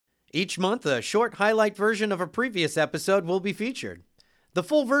Each month, a short highlight version of a previous episode will be featured. The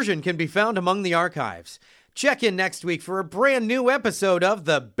full version can be found among the archives. Check in next week for a brand new episode of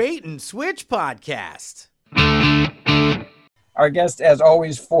the Bait and Switch Podcast. Our guest, as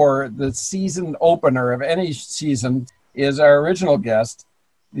always, for the season opener of any season is our original guest,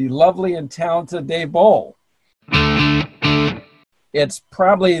 the lovely and talented Dave Boll. It's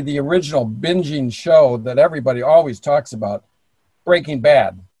probably the original binging show that everybody always talks about, Breaking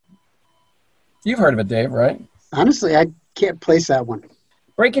Bad. You've heard of it, Dave, right? Honestly, I can't place that one.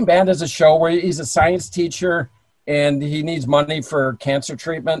 Breaking Bad is a show where he's a science teacher and he needs money for cancer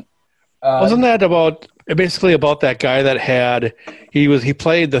treatment. Wasn't that basically about that guy that he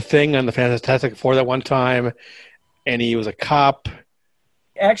played the Thing on the Fantastic Four that one time, and he was a cop?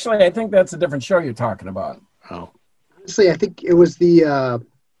 Actually, I think that's a different show you're talking about. Oh. Honestly, I think it was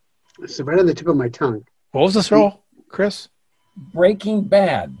it's right on the tip of my tongue. What was the show, Chris? Breaking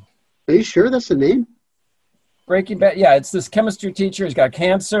Bad. Are you sure that's the name? Breaking Bad. Yeah, it's this chemistry teacher. He's got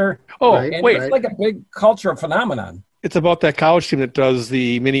cancer. Oh, Right, wait. It's like a big cultural phenomenon. It's about that college team that does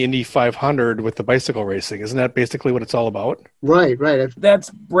the Mini Indy 500 with the bicycle racing. Isn't that basically what it's all about? Right.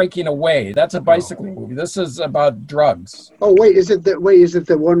 That's Breaking Away. That's a bicycle movie. This is about drugs. Oh, wait, is it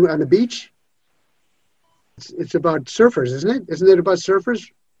the one on the beach? It's about surfers, isn't it? Isn't it about surfers?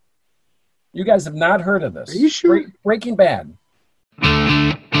 You guys have not heard of this. Are you sure? Breaking Bad.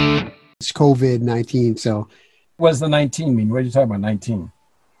 It's COVID-19, so... What does the 19 mean? What are you talking about, 19?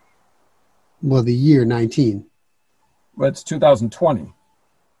 Well, the year 19. Well, it's 2020.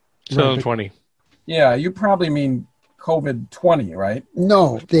 2020. Yeah, you probably mean COVID-20, right?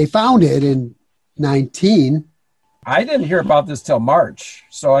 No, they found it in 19. I didn't hear about this till March.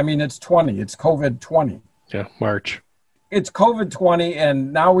 So, I mean, it's 20. It's COVID-20. Yeah, March. It's COVID-20,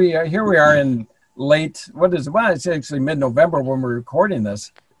 and now we are in late, it's actually mid-November when we're recording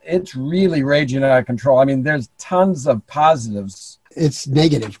this. It's really raging out of control. I mean, there's tons of positives. It's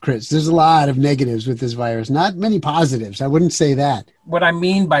negative, Chris. There's a lot of negatives with this virus. Not many positives. I wouldn't say that. What I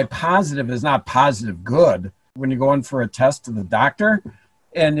mean by positive is not positive good. When you go in for a test to the doctor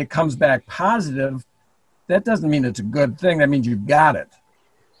and it comes back positive, that doesn't mean it's a good thing. That means you've got it.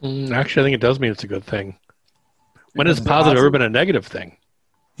 Actually, I think it does mean it's a good thing. When has positive ever been a negative thing?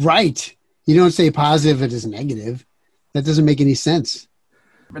 Right. You don't say positive if it's negative. That doesn't make any sense.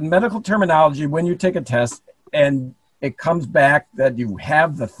 In medical terminology, when you take a test and it comes back that you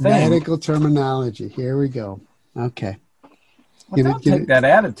have the thing. Medical terminology. Here we go. Okay. Well, don't take that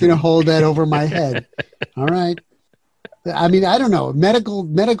attitude. Gonna hold that over my head. All right. I mean, I don't know.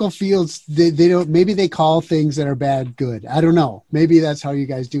 Medical fields, they don't. Maybe they call things that are bad good. I don't know. Maybe that's how you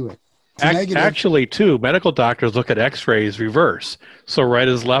guys do it. Actually, too, medical doctors look at X-rays reverse. So right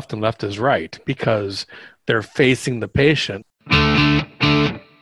is left and left is right because they're facing the patient.